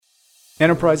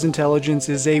Enterprise Intelligence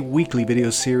is a weekly video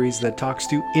series that talks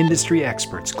to industry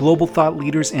experts, global thought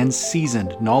leaders, and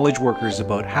seasoned knowledge workers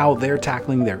about how they're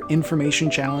tackling their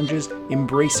information challenges,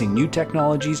 embracing new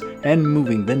technologies, and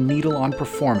moving the needle on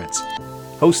performance.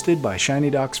 Hosted by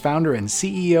Shiny Doc's founder and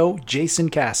CEO, Jason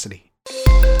Cassidy.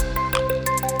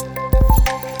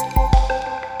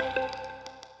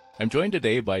 I'm joined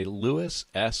today by Louis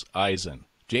S. Eisen,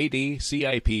 JD,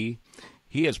 CIP.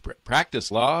 He has practiced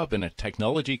law, been a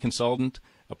technology consultant,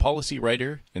 a policy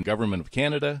writer in Government of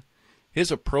Canada.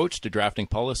 His approach to drafting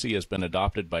policy has been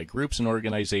adopted by groups and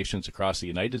organizations across the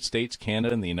United States,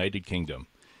 Canada, and the United Kingdom.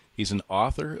 He's an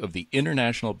author of the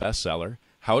international bestseller,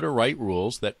 How to Write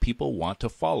Rules That People Want to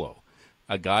Follow,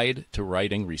 a guide to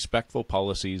writing respectful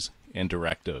policies and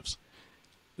directives.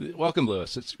 Welcome,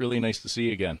 Louis. It's really nice to see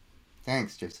you again.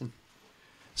 Thanks, Jason.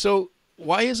 So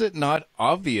why is it not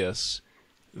obvious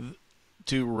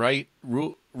to write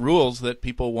rules that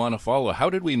people want to follow?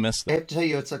 How did we miss that? I have to tell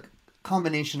you, it's a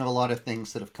combination of a lot of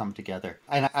things that have come together.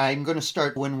 And I'm going to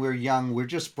start when we're young. We're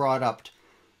just brought up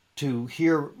to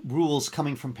hear rules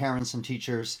coming from parents and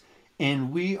teachers,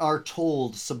 and we are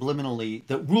told subliminally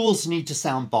that rules need to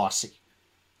sound bossy.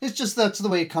 It's just that's the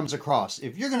way it comes across.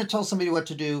 If you're going to tell somebody what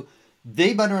to do,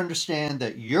 they better understand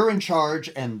that you're in charge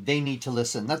and they need to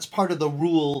listen. That's part of the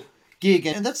rule gig.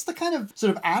 And that's the kind of sort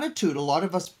of attitude a lot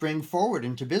of us bring forward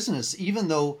into business, even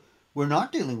though we're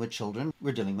not dealing with children,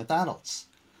 we're dealing with adults.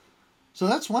 So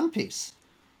that's one piece.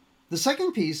 The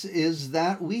second piece is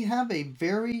that we have a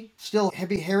very still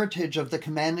heavy heritage of the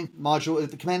command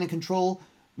and control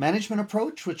management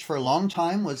approach, which for a long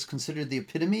time was considered the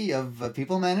epitome of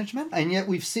people management. And yet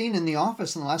we've seen in the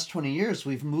office in the last 20 years,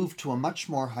 we've moved to a much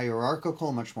more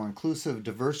hierarchical, much more inclusive,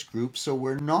 diverse group. So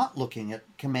we're not looking at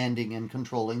commanding and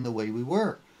controlling the way we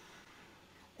were.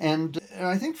 And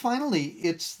I think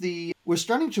finally, we're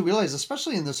starting to realize,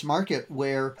 especially in this market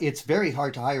where it's very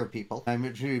hard to hire people. I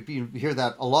mean, you hear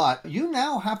that a lot. You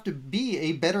now have to be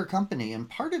a better company. And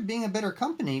part of being a better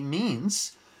company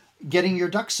means getting your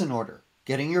ducks in order,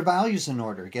 getting your values in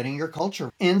order, getting your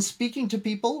culture, and speaking to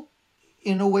people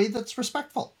in a way that's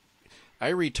respectful. I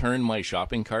return my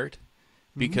shopping cart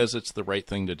because it's the right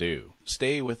thing to do.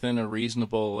 Stay within a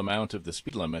reasonable amount of the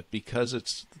speed limit because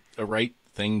it's the right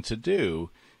thing to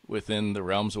do within the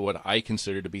realms of what I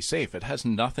consider to be safe. It has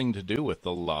nothing to do with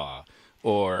the law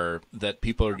or that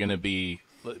people are going to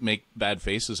make bad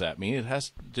faces at me. It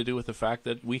has to do with the fact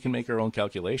that we can make our own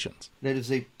calculations. That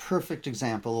is a perfect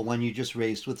example of one you just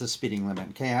raised with the speeding limit.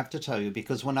 Okay, I have to tell you,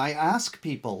 because when I ask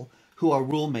people who are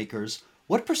rule makers,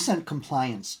 what percent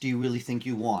compliance do you really think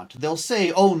you want? They'll say,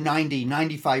 90,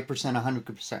 95%,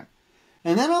 100%.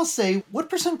 And then I'll say, what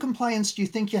percent compliance do you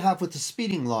think you have with the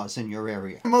speeding laws in your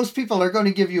area? Most people are going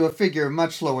to give you a figure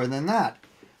much lower than that.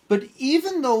 But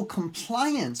even though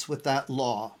compliance with that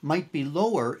law might be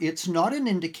lower, it's not an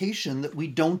indication that we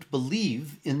don't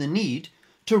believe in the need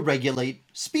to regulate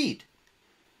speed.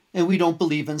 And we don't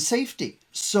believe in safety.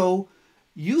 So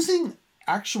using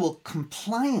actual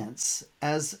compliance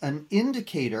as an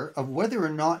indicator of whether or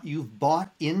not you've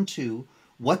bought into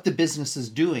what the business is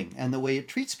doing and the way it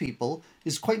treats people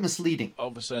is quite misleading. All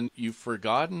of a sudden, you've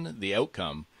forgotten the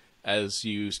outcome. As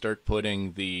you start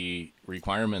putting the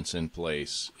requirements in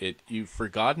place, you've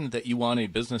forgotten that you want a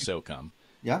business outcome.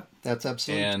 Yeah, that's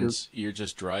absolutely true. And you're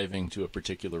just driving to a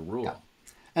particular rule. Yeah.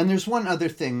 And there's one other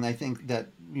thing I think that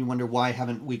you wonder why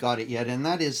haven't we got it yet, and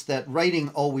that is that writing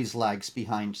always lags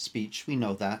behind speech. We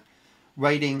know that.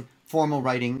 Formal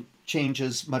writing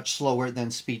changes much slower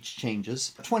than speech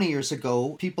changes. 20 years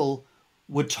ago, people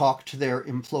would talk to their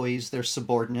employees, their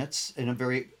subordinates, in a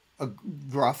very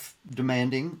gruff,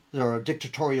 demanding, or a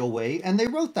dictatorial way, and they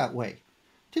wrote that way.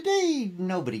 Today,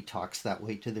 nobody talks that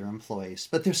way to their employees,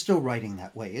 but they're still writing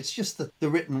that way. It's just that the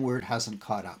written word hasn't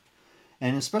caught up.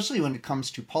 And especially when it comes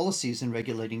to policies and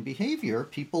regulating behavior,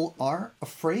 people are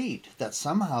afraid that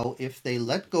somehow if they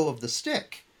let go of the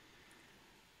stick,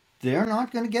 they're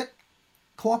not going to get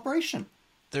cooperation.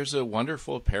 There's a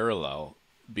wonderful parallel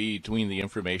between the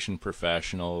information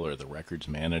professional or the records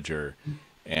manager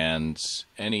and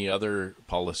any other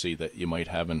policy that you might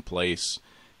have in place,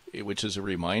 which is a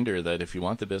reminder that if you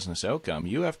want the business outcome,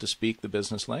 you have to speak the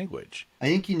business language. I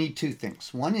think you need two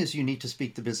things. One is you need to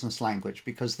speak the business language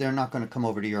because they're not going to come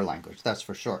over to your language, that's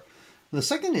for sure. The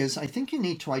second is I think you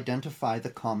need to identify the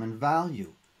common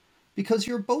value because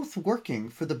you're both working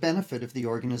for the benefit of the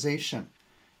organization.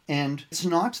 And it's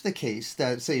not the case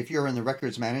that, say, if you're in the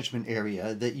records management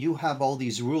area, that you have all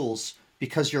these rules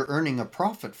because you're earning a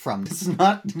profit from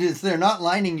them. They're not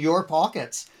lining your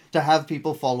pockets to have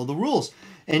people follow the rules.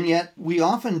 And yet we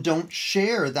often don't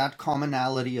share that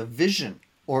commonality of vision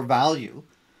or value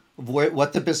of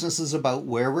what the business is about,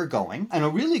 where we're going. And a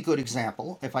really good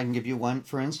example, if I can give you one,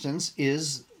 for instance,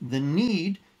 is the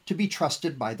need to be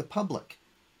trusted by the public.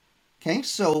 Okay,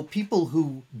 so people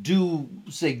who do,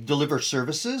 say, deliver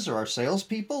services or are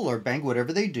salespeople or bank,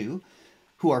 whatever they do,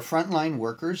 who are frontline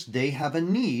workers, they have a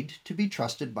need to be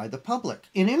trusted by the public.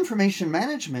 In information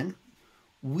management,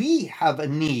 we have a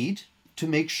need to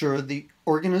make sure the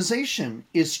organization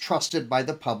is trusted by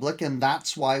the public, and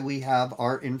that's why we have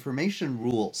our information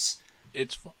rules.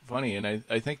 It's funny, and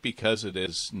I think because it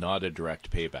is not a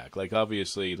direct payback, like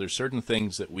obviously there's certain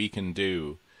things that we can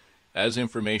do as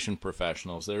information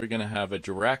professionals that are going to have a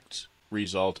direct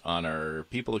result on our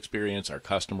people experience, our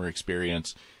customer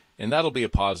experience, and that'll be a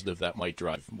positive that might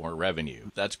drive more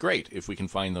revenue. That's great if we can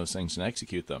find those things and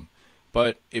execute them.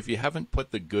 But if you haven't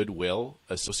put the goodwill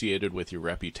associated with your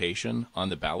reputation on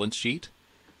the balance sheet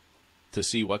to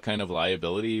see what kind of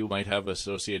liability you might have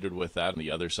associated with that on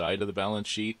the other side of the balance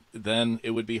sheet, then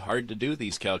it would be hard to do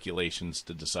these calculations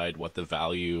to decide what the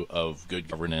value of good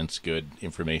governance, good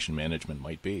information management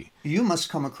might be. You must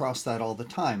come across that all the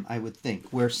time, I would think,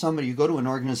 where you go to an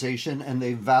organization and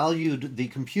they valued the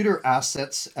computer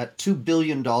assets at $2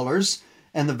 billion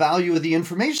and the value of the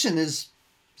information is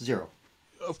zero.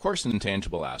 Of course, an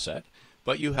intangible asset.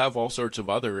 But you have all sorts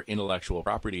of other intellectual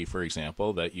property, for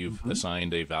example, that you've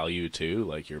assigned a value to,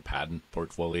 like your patent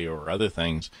portfolio or other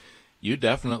things. You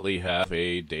definitely have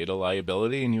a data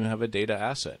liability and you have a data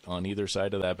asset on either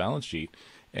side of that balance sheet.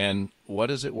 And what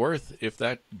is it worth if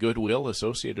that goodwill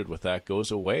associated with that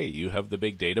goes away? You have the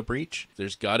big data breach.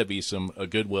 There's got to be a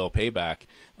goodwill payback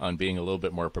on being a little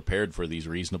bit more prepared for these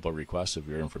reasonable requests of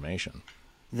your information.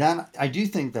 That I do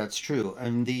think that's true.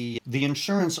 And the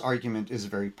insurance argument is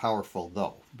very powerful,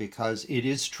 though, because it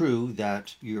is true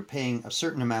that you're paying a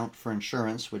certain amount for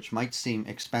insurance, which might seem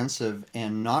expensive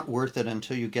and not worth it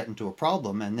until you get into a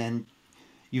problem. And then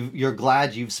you're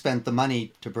glad you've spent the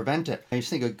money to prevent it. I just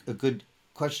think a good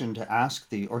question to ask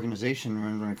the organization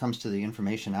when it comes to the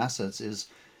information assets is,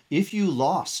 if you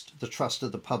lost the trust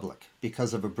of the public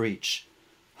because of a breach,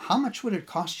 how much would it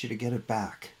cost you to get it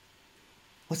back?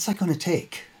 What's that going to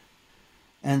take?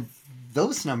 And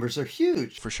those numbers are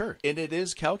huge. For sure. And it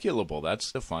is calculable.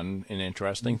 That's the fun and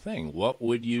interesting thing. What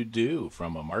would you do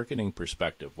from a marketing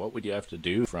perspective? What would you have to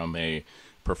do from a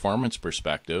performance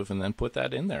perspective? And then put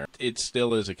that in there. It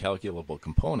still is a calculable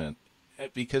component,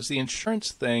 because the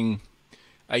insurance thing,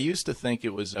 I used to think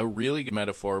it was a really good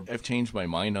metaphor. I've changed my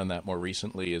mind on that more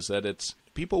recently, is that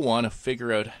people want to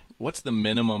figure out what's the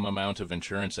minimum amount of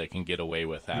insurance I can get away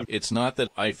with having. It's not that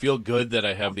I feel good that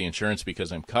I have the insurance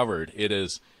because I'm covered. It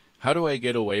is, how do I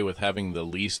get away with having the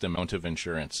least amount of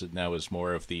insurance? It now is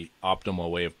more of the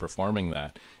optimal way of performing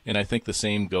that. And I think the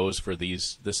same goes for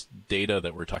this data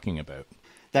that we're talking about.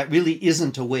 That really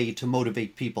isn't a way to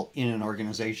motivate people in an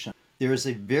organization. There is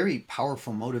a very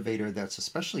powerful motivator that's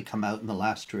especially come out in the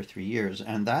last 2 or 3 years,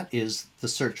 and that is the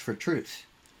search for truth.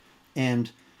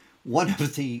 And one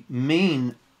of the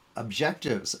main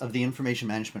objectives of the information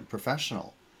management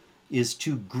professional is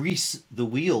to grease the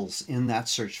wheels in that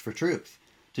search for truth,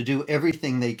 to do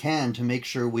everything they can to make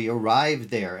sure we arrive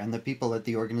there and the people at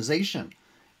the organization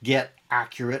get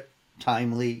accurate,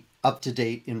 timely,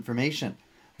 up-to-date information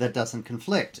that doesn't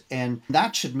conflict. And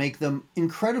that should make them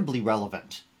incredibly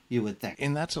relevant, you would think.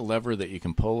 And that's a lever that you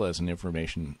can pull as an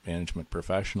information management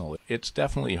professional. It's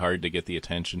definitely hard to get the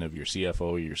attention of your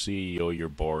CFO, your CEO, your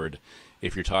board,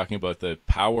 if you're talking about the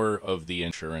power of the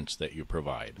insurance that you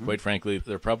provide. Quite frankly,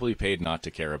 they're probably paid not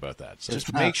to care about that. So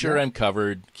just make sure I'm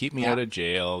covered, keep me out of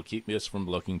jail, keep me from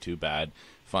looking too bad,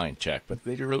 fine, check. But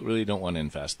they really don't want to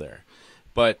invest there.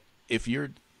 But if you're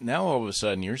now all of a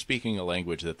sudden you're speaking a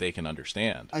language that they can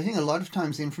understand. I think a lot of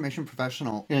times the information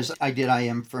professional, as I did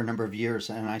IM for a number of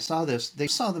years, and I saw this, they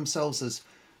saw themselves as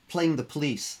playing the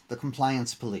police, the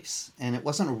compliance police, and it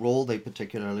wasn't a role they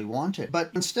particularly wanted. But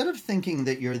instead of thinking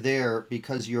that you're there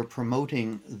because you're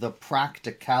promoting the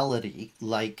practicality,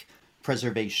 like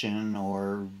preservation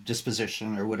or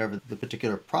disposition or whatever the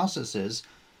particular process is,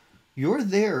 you're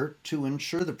there to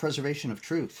ensure the preservation of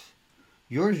truth.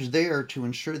 You're there to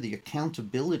ensure the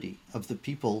accountability of the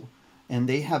people, and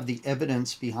they have the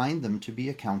evidence behind them to be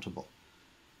accountable.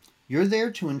 You're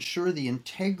there to ensure the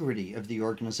integrity of the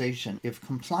organization. If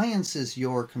compliance is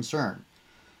your concern,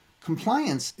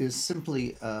 compliance is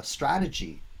simply a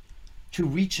strategy to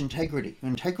reach integrity.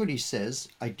 Integrity says,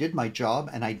 I did my job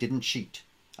and I didn't cheat.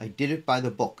 I did it by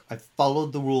the book. I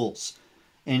followed the rules.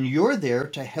 And you're there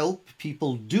to help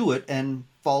people do it and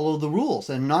follow the rules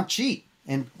and not cheat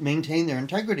and maintain their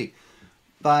integrity.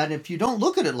 But if you don't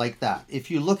look at it like that, if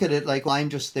you look at it like, well, I'm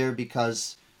just there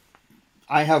because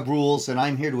I have rules and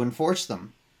I'm here to enforce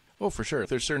them. Oh, for sure.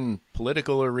 There's certain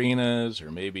political arenas or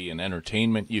maybe in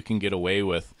entertainment you can get away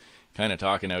with kind of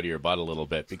talking out of your butt a little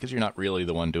bit because you're not really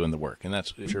the one doing the work. And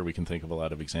that's sure we can think of a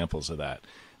lot of examples of that.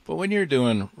 But when you're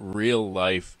doing real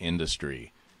life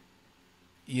industry,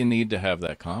 you need to have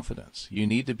that confidence. You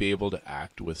need to be able to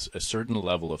act with a certain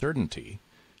level of certainty.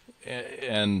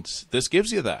 And this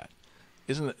gives you that.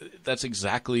 Isn't it? That's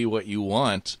exactly what you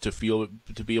want to feel,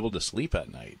 to be able to sleep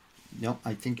at night. No,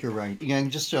 I think you're right. Yeah,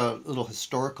 just a little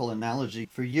historical analogy.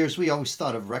 For years, we always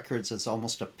thought of records as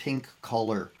almost a pink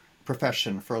collar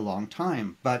profession for a long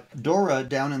time. But Dora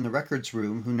down in the records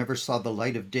room, who never saw the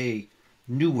light of day,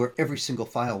 knew where every single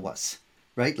file was,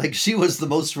 right? Like she was the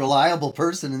most reliable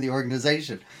person in the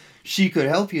organization. She could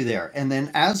help you there. And then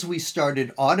as we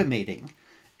started automating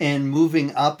and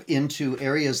moving up into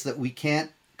areas that we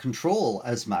can't control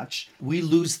as much, we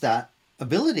lose that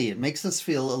ability. It makes us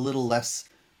feel a little less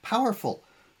powerful.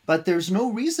 But there's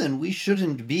no reason we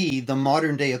shouldn't be the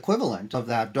modern day equivalent of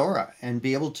that Dora and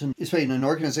be able to, especially in an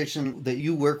organization that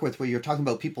you work with where you're talking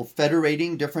about people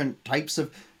federating different types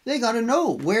of, they got to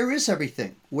know, where is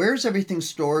everything? Where's everything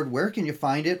stored? Where can you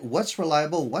find it? What's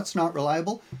reliable? What's not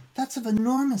reliable? That's of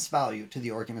enormous value to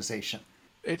the organization.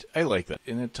 I like that.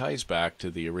 And it ties back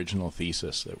to the original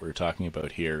thesis that we're talking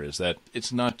about here, is that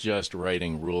it's not just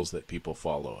writing rules that people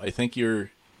follow. I think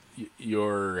your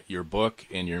book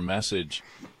and your message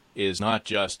is not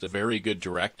just a very good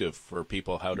directive for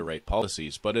people how to write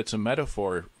policies, but it's a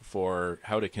metaphor for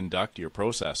how to conduct your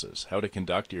processes, how to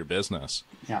conduct your business,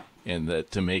 and that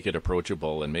to make it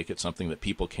approachable and make it something that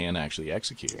people can actually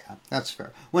execute. Yeah, that's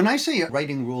fair. When I say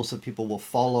writing rules that people will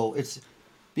follow, it's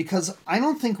because I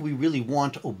don't think we really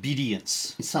want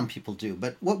obedience. Some people do,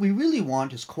 but what we really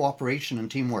want is cooperation and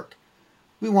teamwork.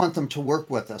 We want them to work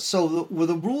with us. So with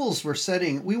the rules we're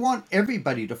setting, we want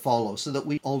everybody to follow so that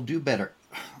we all do better.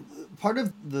 Part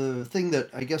of the thing that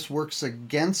I guess works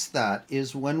against that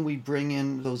is when we bring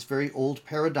in those very old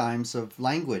paradigms of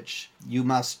language. You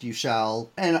must, you shall.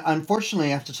 And unfortunately,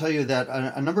 I have to tell you that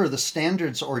a number of the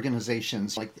standards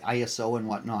organizations like ISO and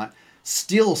whatnot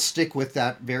still stick with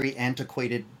that very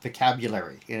antiquated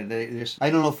vocabulary.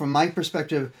 I don't know, from my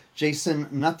perspective, Jason,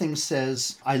 nothing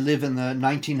says I live in the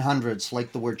 1900s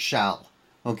like the word shall.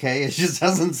 Okay, it just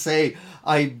doesn't say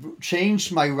I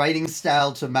changed my writing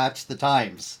style to match the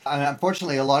times. And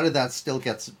unfortunately, a lot of that still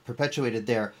gets perpetuated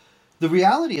there. The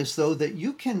reality is, though, that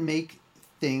you can make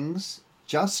things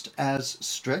just as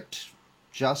strict,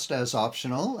 just as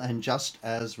optional, and just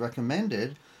as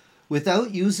recommended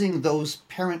without using those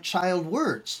parent-child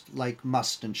words like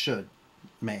must and should,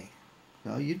 may.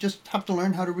 You just have to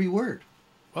learn how to reword.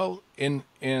 Well, and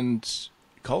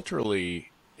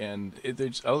culturally, and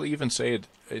I'll even say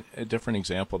a different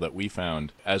example that we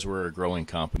found as we're a growing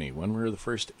company. When we were the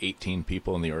first 18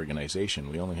 people in the organization,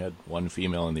 we only had one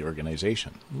female in the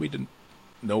organization. We didn't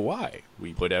know why.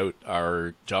 We put out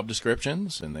our job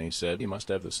descriptions, and they said, you must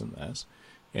have this and this.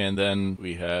 And then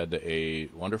we had a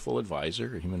wonderful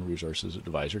advisor, a human resources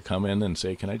advisor, come in and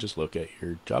say, can I just look at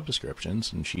your job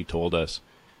descriptions? And she told us,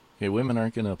 hey, women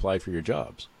aren't going to apply for your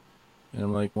jobs. And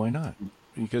I'm like, why not?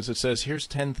 Because it says, here's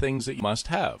 10 things that you must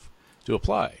have to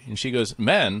apply. And she goes,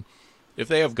 men, if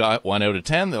they have got 1 out of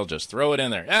 10, they'll just throw it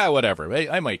in there. Whatever,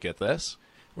 I might get this.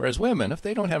 Whereas women, if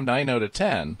they don't have 9 out of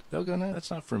 10, they'll go, no,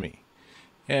 that's not for me.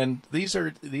 And these,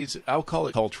 I'll call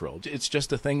it cultural. It's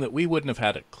just a thing that we wouldn't have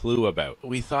had a clue about.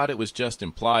 We thought it was just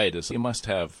implied as you must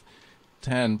have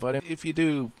 10, but if you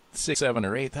do 6, 7,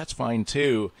 or 8, that's fine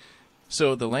too.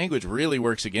 So the language really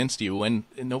works against you when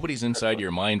nobody's inside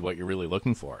your mind what you're really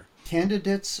looking for.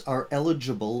 Candidates are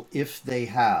eligible if they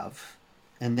have,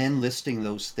 and then listing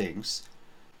those things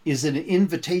is an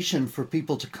invitation for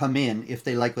people to come in if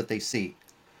they like what they see.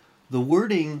 The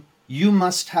wording, you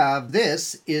must have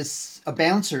this, is a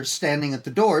bouncer standing at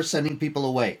the door sending people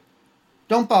away.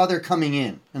 Don't bother coming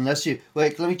in unless you,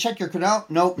 wait, let me check your credentials.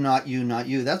 Nope, not you, not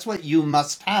you. That's what you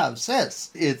must have says.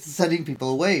 It's sending people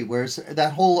away. Whereas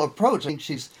that whole approach, I think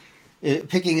she's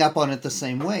picking up on it the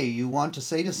same way. You want to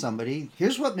say to somebody,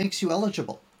 here's what makes you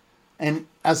eligible. And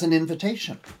as an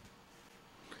invitation.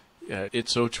 Yeah,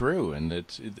 it's so true. And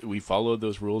we followed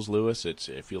those rules, Lewis.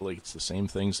 I feel like it's the same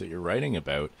things that you're writing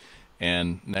about.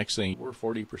 And next thing, we're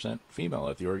 40% female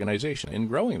at the organization and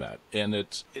growing that. And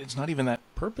it's not even that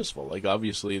purposeful. Like,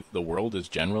 obviously, the world is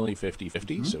generally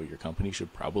 50-50, so your company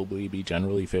should probably be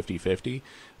generally 50-50.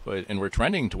 And we're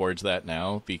trending towards that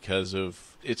now because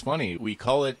of, it's funny, we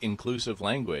call it inclusive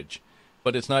language,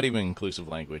 but it's not even inclusive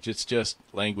language. It's just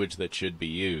language that should be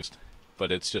used.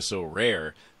 But it's just so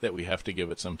rare that we have to give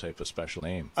it some type of special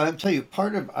name. I'll tell you,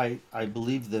 part of, I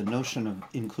believe, the notion of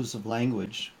inclusive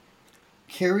language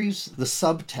carries the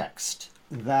subtext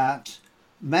that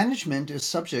management is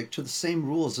subject to the same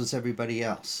rules as everybody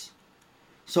else.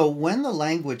 So when the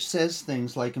language says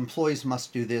things like employees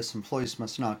must do this, employees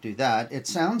must not do that, it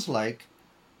sounds like,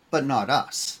 but not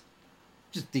us.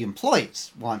 Just the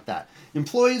employees want that.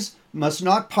 Employees must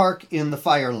not park in the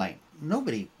fire lane.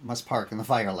 Nobody must park in the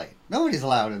fire lane. Nobody's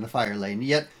allowed in the fire lane.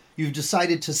 Yet you've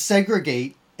decided to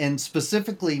segregate and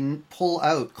specifically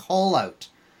call out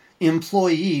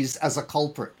employees as a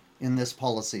culprit in this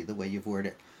policy, the way you've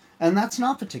worded it. And that's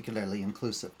not particularly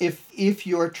inclusive. If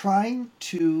you're trying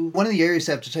to, one of the areas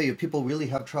I have to tell you people really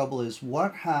have trouble is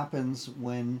what happens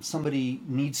when somebody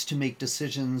needs to make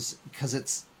decisions because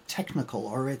it's technical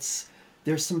or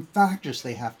there's some factors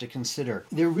they have to consider.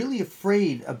 They're really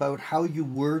afraid about how you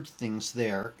word things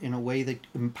there in a way that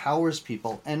empowers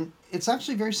people. And it's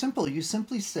actually very simple. You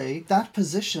simply say that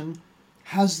position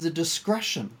has the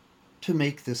discretion to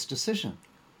make this decision.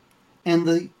 And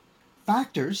the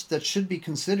factors that should be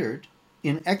considered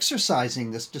in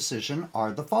exercising this decision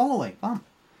are the following.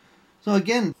 So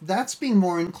again, that's being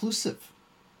more inclusive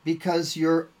because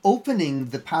you're opening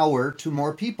the power to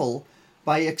more people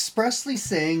by expressly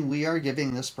saying we are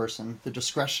giving this person the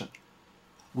discretion.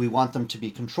 We want them to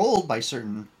be controlled by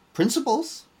certain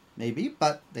principles, maybe,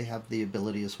 but they have the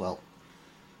ability as well.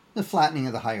 The flattening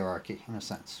of the hierarchy, in a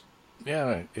sense.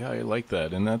 Yeah, I like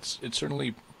that. And it's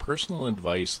certainly personal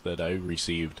advice that I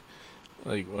received.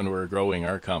 Like when we're growing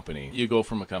our company, you go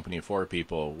from a company of 4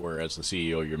 people where as the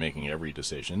CEO you're making every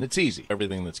decision. It's easy,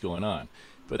 everything that's going on.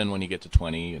 But then when you get to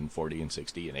 20 and 40 and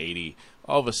 60 and 80,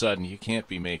 all of a sudden you can't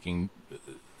even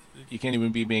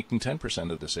be making 10% of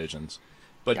the decisions.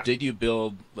 But yeah. Did you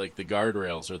build like the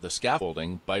guardrails or the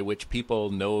scaffolding by which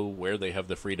people know where they have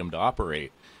the freedom to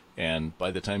operate? And by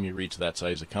the time you reach that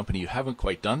size of company, you haven't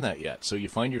quite done that yet. So you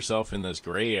find yourself in this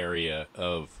gray area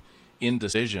of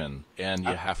indecision, and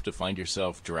you have to find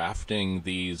yourself drafting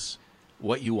these,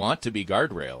 what you want to be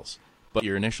guardrails. But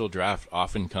your initial draft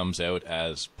often comes out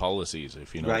as policies,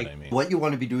 if you know what I mean. What you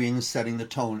want to be doing is setting the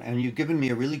tone. And you've given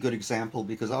me a really good example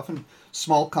because often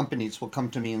small companies will come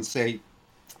to me and say,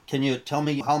 can you tell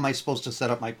me how am I supposed to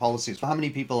set up my policies? How many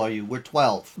people are you? We're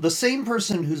 12. The same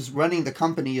person who's running the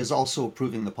company is also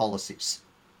approving the policies.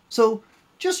 So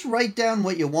just write down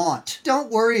what you want.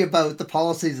 Don't worry about the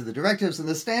policies and the directives and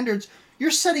the standards. You're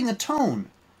setting a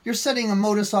tone. You're setting a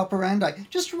modus operandi.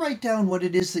 Just write down what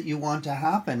it is that you want to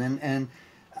happen and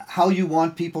how you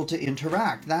want people to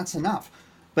interact. That's enough.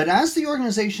 But as the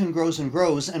organization grows and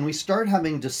grows and we start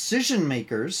having decision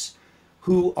makers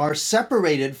who are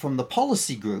separated from the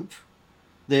policy group,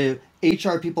 the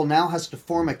HR people now has to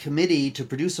form a committee to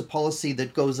produce a policy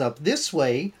that goes up this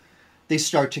way, they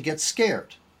start to get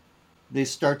scared. They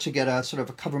start to get a sort of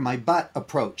a cover my butt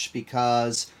approach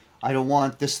because I don't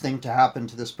want this thing to happen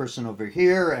to this person over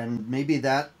here. And maybe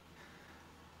that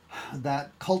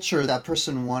culture, that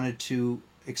person wanted to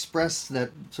express,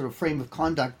 that sort of frame of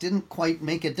conduct didn't quite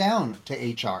make it down to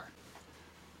HR.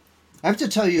 I have to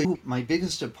tell you, who my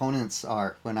biggest opponents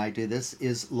are when I do this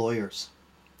is lawyers,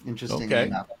 interestingly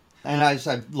enough. And I'm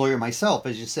a lawyer myself,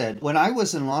 as you said. When I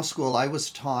was in law school, I was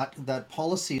taught that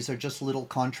policies are just little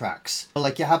contracts.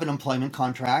 Like you have an employment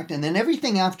contract, and then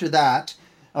everything after that,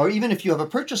 or even if you have a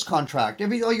purchase contract,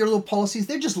 all your little policies,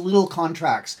 they're just little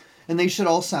contracts, and they should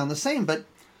all sound the same. But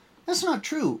that's not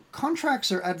true.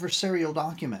 Contracts are adversarial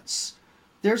documents.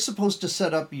 They're supposed to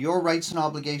set up your rights and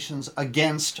obligations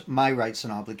against my rights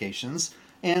and obligations.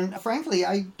 And frankly,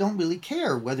 I don't really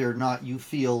care whether or not you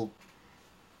feel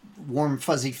warm,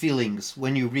 fuzzy feelings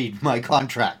when you read my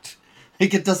contract.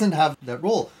 Like, it doesn't have that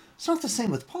role. It's not the same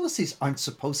with policies. Aren't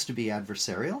supposed to be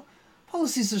adversarial.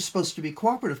 Policies are supposed to be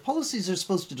cooperative. Policies are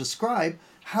supposed to describe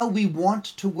how we want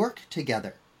to work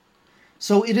together.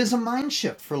 So it is a mind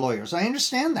shift for lawyers. I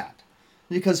understand that.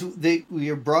 Because we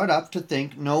are brought up to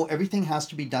think, no, everything has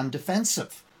to be done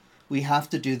defensive. We have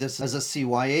to do this as a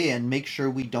CYA and make sure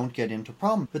we don't get into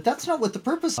problems. But that's not what the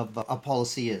purpose of a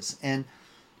policy is. And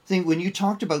I think when you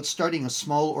talked about starting a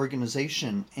small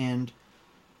organization and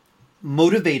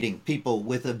motivating people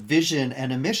with a vision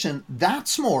and a mission,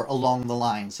 that's more along the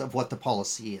lines of what the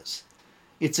policy is.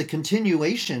 It's a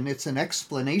continuation, it's an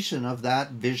explanation of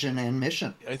that vision and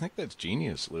mission. I think that's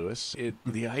genius, Lewis.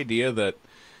 The idea that,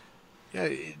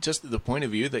 just the point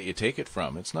of view that you take it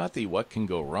from. It's not the what can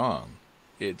go wrong.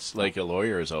 It's like a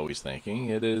lawyer is always thinking.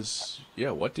 It is,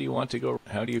 what do you want to go,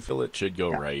 how do you feel it should go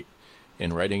right?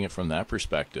 And writing it from that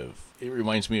perspective. It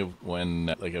reminds me of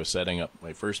when I was setting up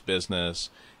my first business,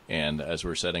 and as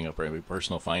we're setting up our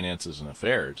personal finances and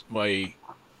affairs, my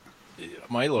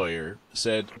lawyer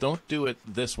said, don't do it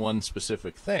this one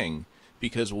specific thing,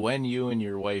 because when you and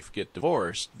your wife get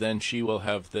divorced, then she will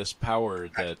have this power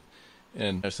that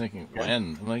And I was thinking,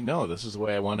 when? I'm like, no, this is the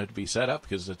way I want it to be set up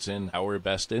because it's in our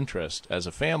best interest as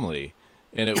a family.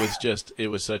 And it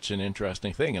was such an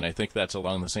interesting thing. And I think that's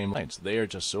along the same lines. They are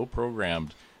just so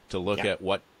programmed to look at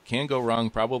what can go wrong,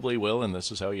 probably will, and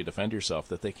this is how you defend yourself,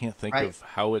 that they can't think of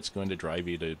how it's going to drive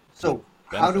you to So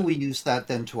benefit. how do we use that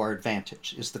then to our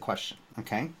advantage is the question,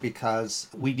 okay? Because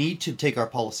we need to take our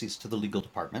policies to the legal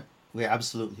department. We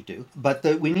absolutely do. But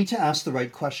we need to ask the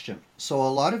right question. So a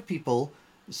lot of people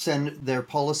send their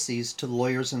policies to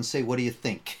lawyers and say, what do you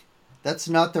think? That's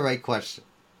not the right question,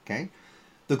 okay?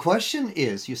 The question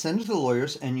is, you send it to the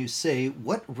lawyers and you say,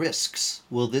 what risks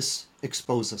will this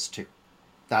expose us to?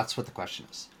 That's what the question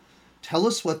is. Tell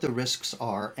us what the risks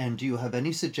are, and do you have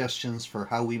any suggestions for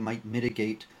how we might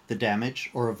mitigate the damage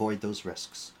or avoid those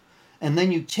risks? And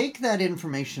then you take that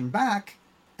information back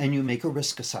and you make a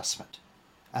risk assessment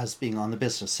as being on the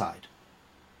business side.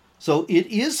 So it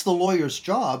is the lawyer's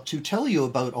job to tell you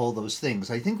about all those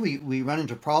things. I think we run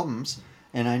into problems,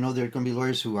 and I know there are going to be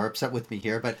lawyers who are upset with me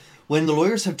here, but when the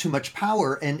lawyers have too much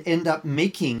power and end up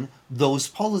making those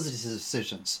policy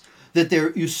decisions, that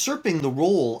they're usurping the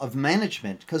role of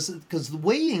management, because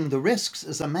weighing the risks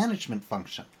is a management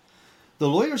function. The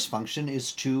lawyer's function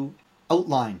is to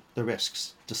outline the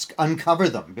risks, to uncover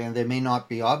them, and they may not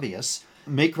be obvious,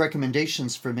 make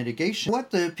recommendations for mitigation.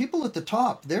 What the people at the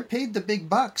top, they're paid the big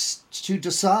bucks to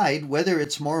decide whether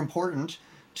it's more important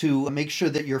to make sure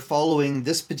that you're following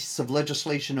this piece of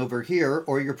legislation over here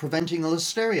or you're preventing a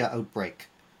listeria outbreak.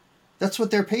 That's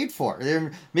what they're paid for.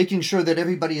 They're making sure that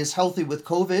everybody is healthy with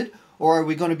COVID, or are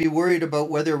we going to be worried about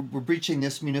whether we're breaching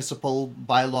this municipal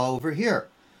bylaw over here?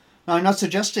 Now, I'm not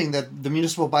suggesting that the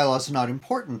municipal bylaw is not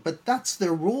important, but that's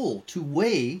their role, to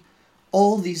weigh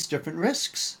all these different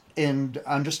risks and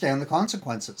understand the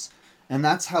consequences. And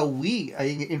that's how we,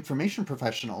 information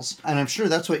professionals, and I'm sure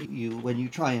that's what you, when you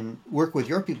try and work with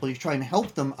your people, you try and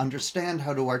help them understand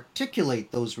how to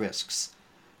articulate those risks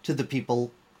to the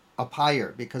people up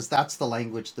higher, because that's the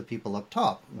language the people up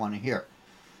top want to hear.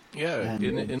 Yeah,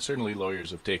 and certainly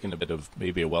lawyers have taken a bit of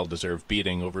maybe a well-deserved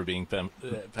beating over being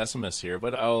pessimists here,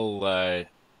 but I'll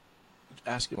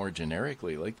ask it more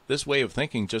generically. Like, this way of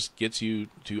thinking just gets you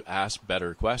to ask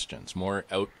better questions, more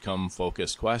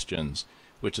outcome-focused questions,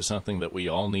 which is something that we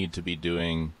all need to be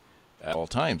doing at all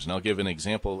times. And I'll give an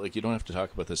example. Like, you don't have to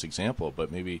talk about this example,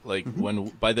 but maybe like when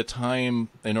by the time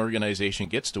an organization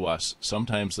gets to us,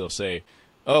 sometimes they'll say,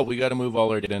 oh, we got to move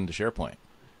all our data into SharePoint.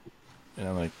 And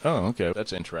I'm like, oh, okay,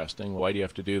 that's interesting. Why do you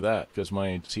have to do that? Because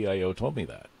my CIO told me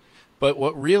that. But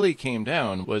what really came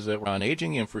down was that we're on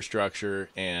aging infrastructure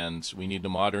and we need to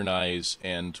modernize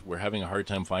and we're having a hard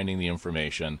time finding the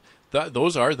information.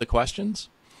 Those are the questions.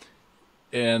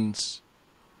 And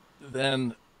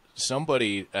then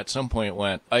somebody at some point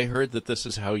went, I heard that this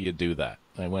is how you do that.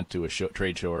 I went to a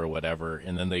trade show or whatever,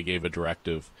 and then they gave a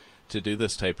directive to do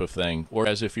this type of thing.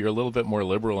 Whereas if you're a little bit more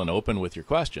liberal and open with your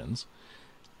questions,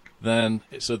 then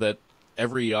so that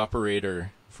every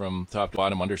operator from top to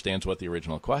bottom understands what the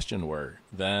original question were,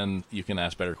 then you can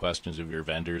ask better questions of your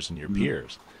vendors and your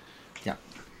peers. Yeah.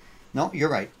 No, you're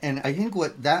right. And I think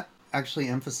what that actually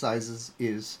emphasizes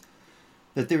is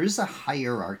that there is a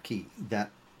hierarchy that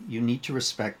you need to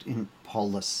respect in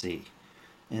policy.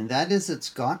 And that is, it's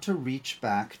got to reach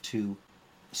back to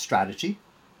strategy,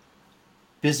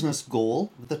 business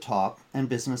goal at the top, and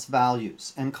business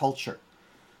values and culture.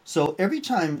 So every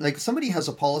time, like, somebody has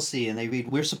a policy and they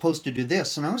read, we're supposed to do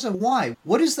this, and I was like, why?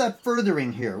 What is that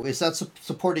furthering here? Is that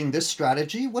supporting this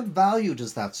strategy? What value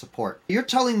does that support? You're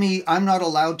telling me I'm not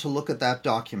allowed to look at that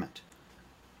document.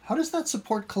 How does that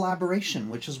support collaboration,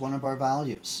 which is one of our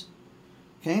values?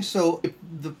 Okay, so if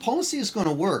the policy is going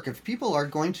to work, if people are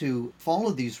going to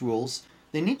follow these rules,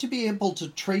 they need to be able to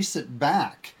trace it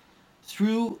back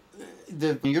through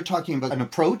you're talking about an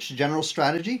approach, general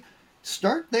strategy.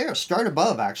 Start there, start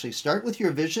above actually. Start with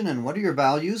your vision and what are your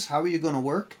values, how are you going to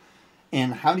work,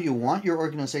 and how do you want your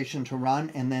organization to run,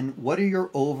 and then what are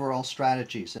your overall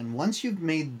strategies. And once you've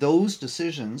made those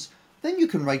decisions, then you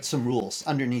can write some rules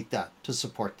underneath that to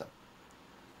support them.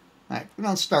 All right, we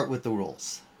don't start with the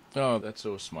rules. Oh, that's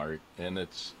so smart, and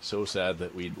it's so sad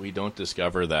that we don't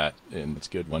discover that. And it's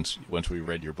good once we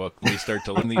read your book, we start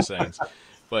to learn these things.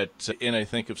 But and I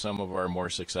think of some of our more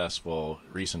successful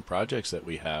recent projects that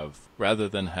we have, rather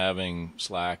than having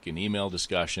Slack and email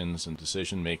discussions and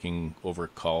decision making over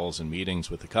calls and meetings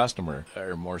with the customer,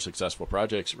 our more successful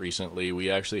projects recently,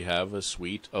 we actually have a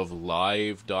suite of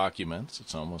live documents.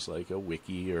 It's almost like a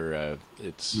wiki, or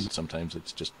sometimes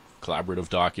it's just collaborative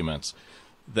documents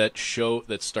that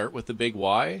start with the big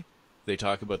why. They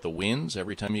talk about the wins.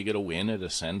 Every time you get a win, it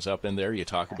ascends up in there. You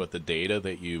talk about the data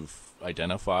that you've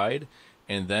identified.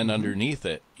 And then underneath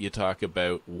it, you talk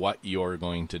about what you're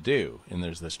going to do. And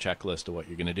there's this checklist of what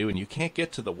you're going to do. And you can't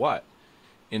get to the what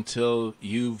until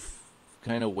you've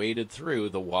kind of waded through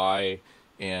the why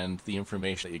and the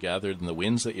information that you gathered and the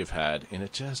wins that you've had. And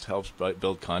it just helps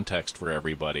build context for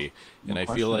everybody. And I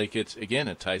feel like it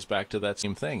ties back to that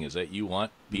same thing, is that you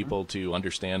want people to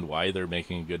understand why they're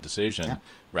making a good decision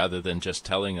rather than just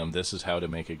telling them this is how to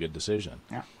make a good decision.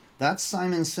 Yeah. That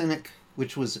Simon Sinek,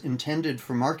 which was intended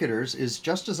for marketers, is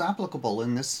just as applicable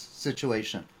in this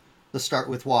situation. The start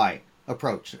with why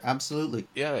approach. Absolutely.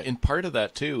 Yeah, and part of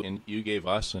that too, and you gave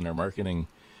us in our marketing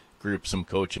group some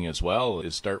coaching as well,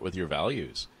 is start with your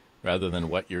values rather than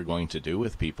what you're going to do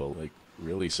with people. Like,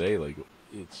 really say, like,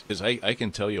 it's because I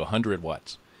can tell you 100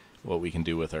 what we can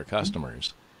do with our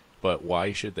customers, but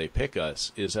why should they pick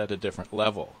us is at a different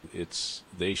level.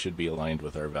 They should be aligned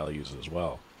with our values as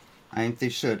well. I think they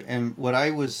should. And what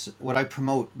I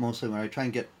promote mostly, when I try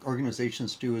and get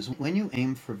organizations to do, is when you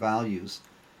aim for values,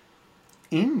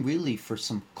 aim really for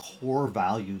some core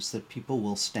values that people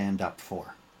will stand up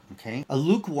for. Okay? A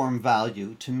lukewarm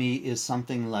value to me is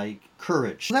something like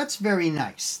courage. That's very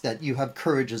nice that you have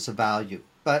courage as a value.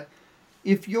 But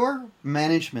if your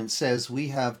management says we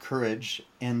have courage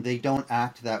and they don't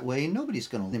act that way,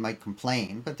 they might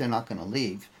complain, but they're not going to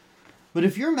leave. But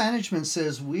if your management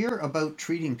says we're about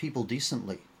treating people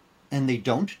decently and they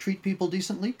don't treat people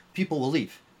decently, people will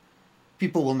leave.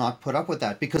 People will not put up with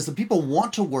that because the people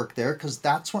want to work there because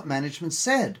that's what management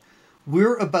said.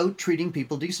 We're about treating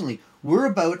people decently. We're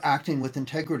about acting with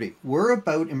integrity. We're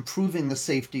about improving the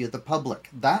safety of the public.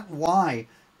 That's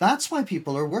why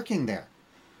people are working there.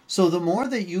 So the more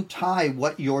that you tie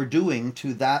what you're doing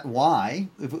to that why,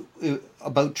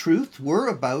 about truth, we're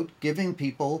about giving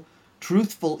people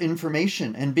truthful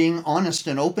information and being honest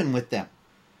and open with them.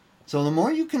 So the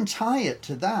more you can tie it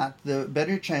to that, the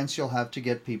better chance you'll have to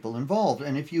get people involved.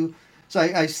 And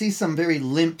I see some very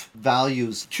limp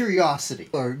values, curiosity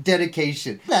or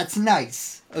dedication. That's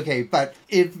nice. Okay, but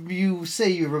if you say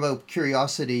you're about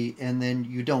curiosity and then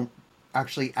you don't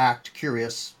actually act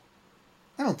curious,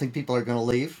 I don't think people are going to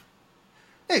leave.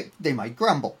 They might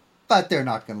grumble, but they're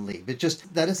not going to leave.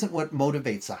 That isn't what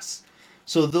motivates us.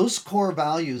 So those core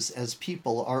values as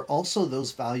people are also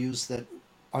those values that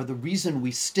are the reason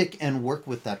we stick and work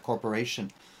with that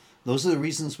corporation. Those are the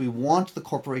reasons we want the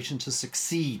corporation to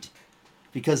succeed,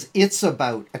 because it's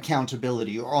about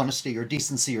accountability or honesty or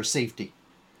decency or safety.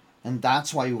 And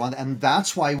that's why we want, and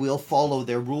that's why we'll follow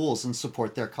their rules and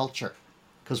support their culture,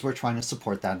 because we're trying to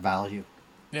support that value.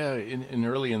 Yeah, in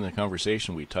early in the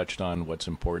conversation, we touched on what's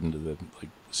important to the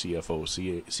CFO,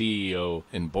 CEO,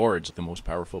 and boards, the most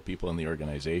powerful people in the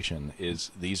organization.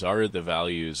 These are the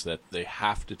values that they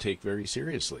have to take very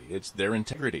seriously. It's their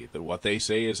integrity, that what they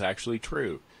say is actually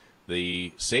true.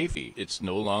 The safety, it's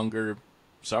no longer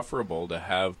sufferable to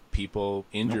have people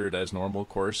injured as normal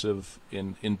course of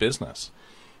in business.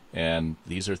 And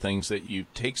these are things that you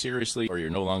take seriously or you're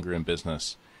no longer in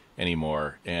business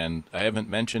anymore. And I haven't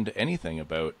mentioned anything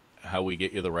about how we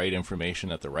get you the right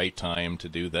information at the right time to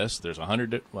do this. There's 9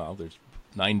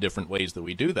 different ways that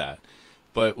we do that,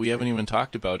 but we haven't even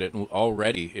talked about it. And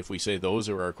already, if we say those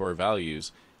are our core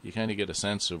values, you kind of get a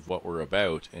sense of what we're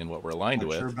about and what we're aligned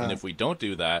with. And if we don't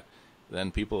do that, then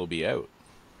people will be out.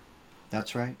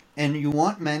 That's right. And you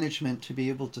want management to be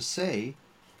able to say,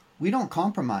 we don't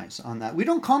compromise on that. We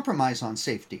don't compromise on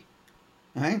safety.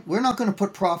 Right? We're not going to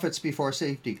put profits before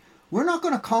safety. We're not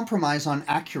going to compromise on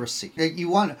accuracy.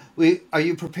 Are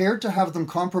you prepared to have them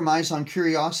compromise on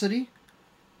curiosity?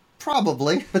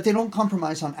 Probably, but they don't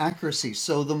compromise on accuracy.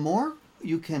 So the more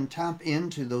you can tap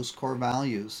into those core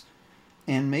values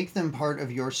and make them part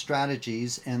of your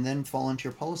strategies and then fall into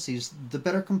your policies, the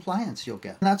better compliance you'll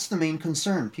get. And that's the main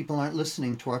concern. People aren't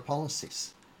listening to our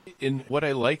policies. In what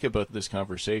I like about this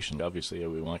conversation, obviously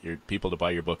we want your people to buy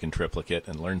your book in triplicate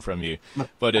and learn from you,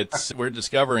 but we're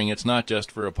discovering it's not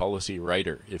just for a policy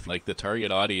writer. If like the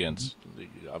target audience,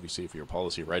 obviously if you're a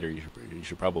policy writer, you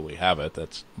should probably have it.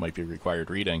 That might be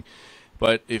required reading.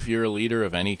 But if you're a leader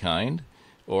of any kind,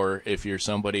 or if you're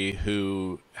somebody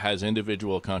who has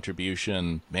individual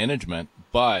contribution management,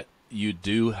 but you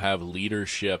do have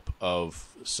leadership of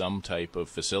some type of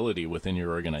facility within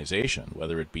your organization,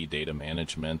 whether it be data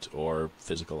management or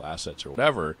physical assets or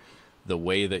whatever, the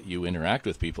way that you interact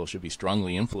with people should be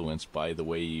strongly influenced by the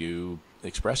way you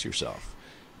express yourself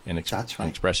and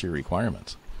express your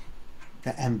requirements.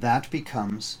 And that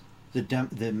becomes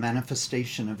the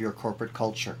manifestation of your corporate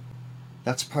culture.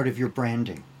 That's part of your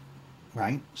branding,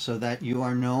 right? So that you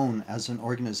are known as an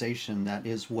organization that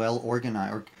is well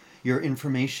organized, or your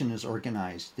information is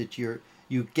organized, that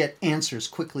you get answers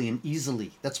quickly and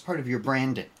easily. That's part of your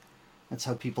branding. That's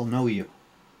how people know you.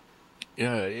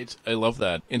 Yeah, I love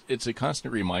that. And it's a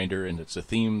constant reminder, and it's a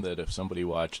theme that if somebody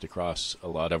watched across a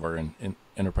lot of our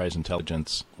enterprise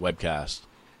intelligence webcasts,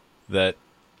 that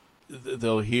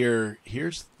they'll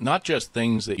here's not just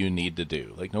things that you need to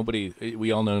do. Like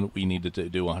we all know we need to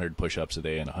do 100 push-ups a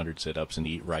day and 100 sit-ups and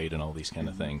eat right and all these kind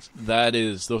of things.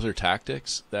 Those are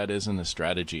tactics. That isn't a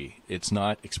strategy. It's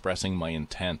not expressing my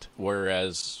intent.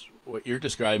 Whereas what you're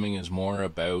describing is more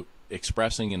about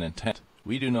expressing an intent.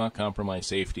 We do not compromise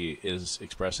safety is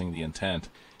expressing the intent,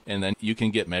 and then you can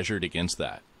get measured against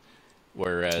that.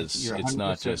 Whereas it's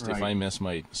not just right. If I miss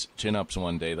my chin-ups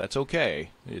one day, that's okay.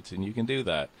 And you can do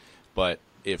that. But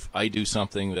if I do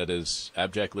something that is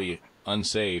abjectly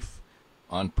unsafe,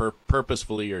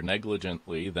 purposefully or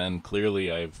negligently, then clearly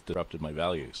I've disrupted my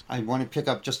values. I want to pick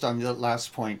up just on that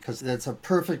last point, because that's a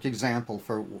perfect example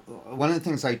for one of the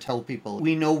things I tell people.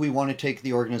 We know we want to take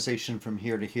the organization from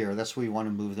here to here. That's where we want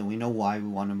to move them. We know why we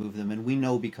want to move them. And we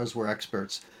know, because we're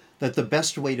experts, that the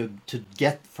best way to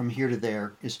get from here to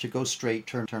there is to go straight,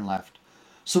 turn left.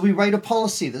 So we write a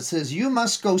policy that says you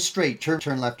must go straight,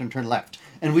 turn left, and turn left.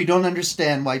 And we don't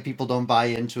understand why people don't buy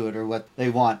into it or what they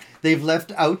want. They've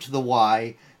left out the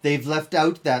why. They've left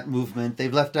out that movement.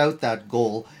 They've left out that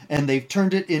goal. And they've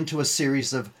turned it into a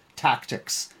series of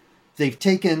tactics. They've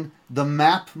taken the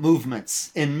map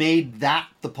movements and made that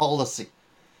the policy,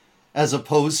 as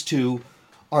opposed to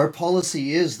our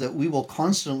policy is that we will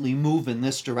constantly move in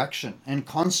this direction and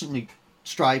constantly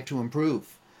strive to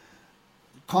improve,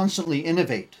 constantly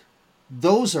innovate.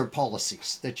 Those are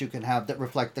policies that you can have that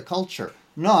reflect the culture,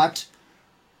 not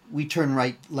we turn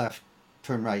right, left,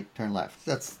 turn right, turn left.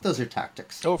 Those are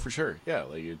tactics. Oh, for sure. Yeah,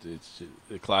 like it's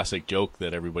a classic joke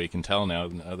that everybody can tell now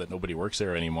that nobody works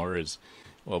there anymore is,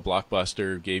 well,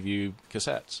 Blockbuster gave you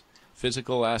cassettes,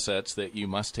 physical assets that you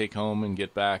must take home and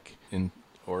get back,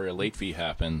 or a late fee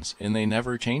happens, and they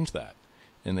never changed that.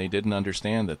 And they didn't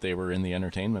understand that they were in the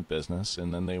entertainment business,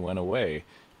 and then they went away.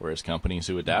 Whereas companies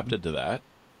who adapted to that,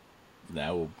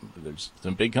 now there's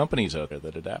some big companies out there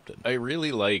that adapted. I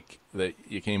really like that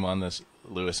you came on this,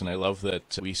 Lewis, and I love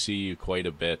that we see you quite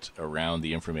a bit around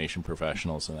the information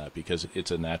professionals and that, because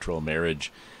it's a natural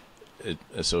marriage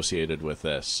associated with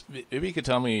this. Maybe you could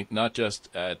tell me, not just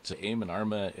at AIM and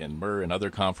ARMA and MER and other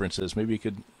conferences, maybe you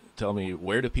could tell me,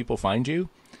 where do people find you?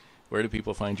 Where do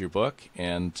people find your book,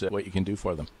 and what you can do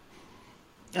for them?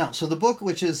 Yeah, so the book,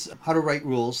 which is How to Write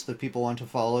Rules That People Want to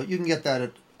Follow, you can get that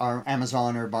at our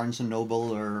Amazon or Barnes & Noble,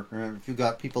 or if you've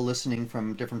got people listening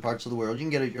from different parts of the world, you can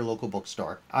get it at your local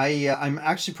bookstore. I'm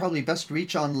actually probably best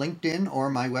reach on LinkedIn, or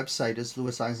my website is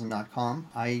lewiseisen.com.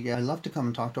 I love to come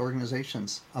and talk to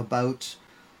organizations about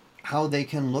how they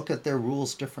can look at their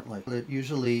rules differently.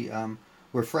 Usually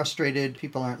we're frustrated,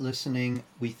 people aren't listening,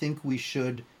 we think we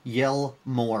should yell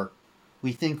more.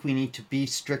 We think we need to be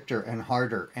stricter and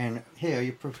harder. And hey, are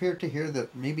you prepared to hear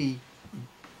that maybe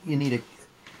you need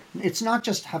it's not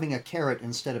just having a carrot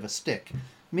instead of a stick.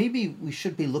 Maybe we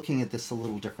should be looking at this a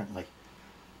little differently.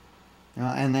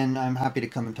 And then I'm happy to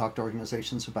come and talk to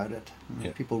organizations about it.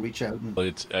 Yeah. People reach out.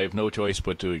 I have no choice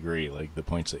but to agree. Like, the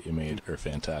points that you made are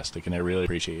fantastic, and I really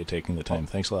appreciate you taking the time.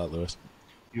 Thanks a lot, Lewis.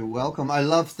 You're welcome.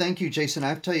 Thank you, Jason. I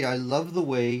have to tell you, I love the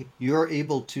way you're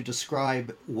able to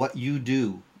describe what you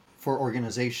do for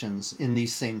organizations in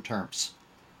these same terms.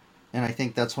 And I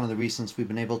think that's one of the reasons we've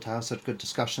been able to have such good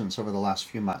discussions over the last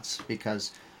few months,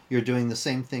 because you're doing the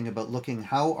same thing about looking,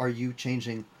 how are you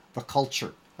changing the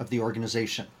culture of the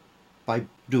organization by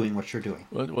doing what you're doing.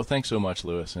 Well, thanks so much,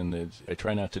 Lewis. And I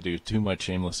try not to do too much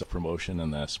shameless promotion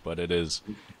in this, but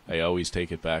I always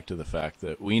take it back to the fact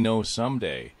that we know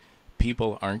someday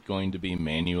people aren't going to be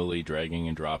manually dragging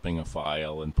and dropping a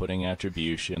file and putting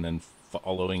attribution and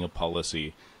following a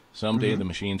policy. Someday the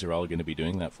machines are all going to be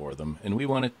doing that for them. And we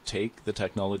want to take the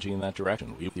technology in that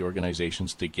direction. We want the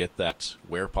organizations to get that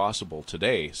where possible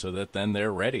today, so that then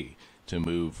they're ready to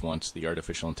move once the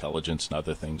artificial intelligence and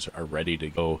other things are ready to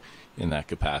go in that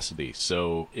capacity.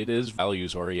 So it is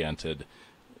values oriented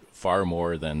far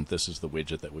more than this is the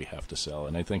widget that we have to sell.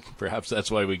 And I think perhaps that's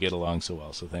why we get along so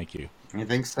well. So thank you. I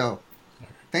think so.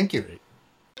 Thank you. Great.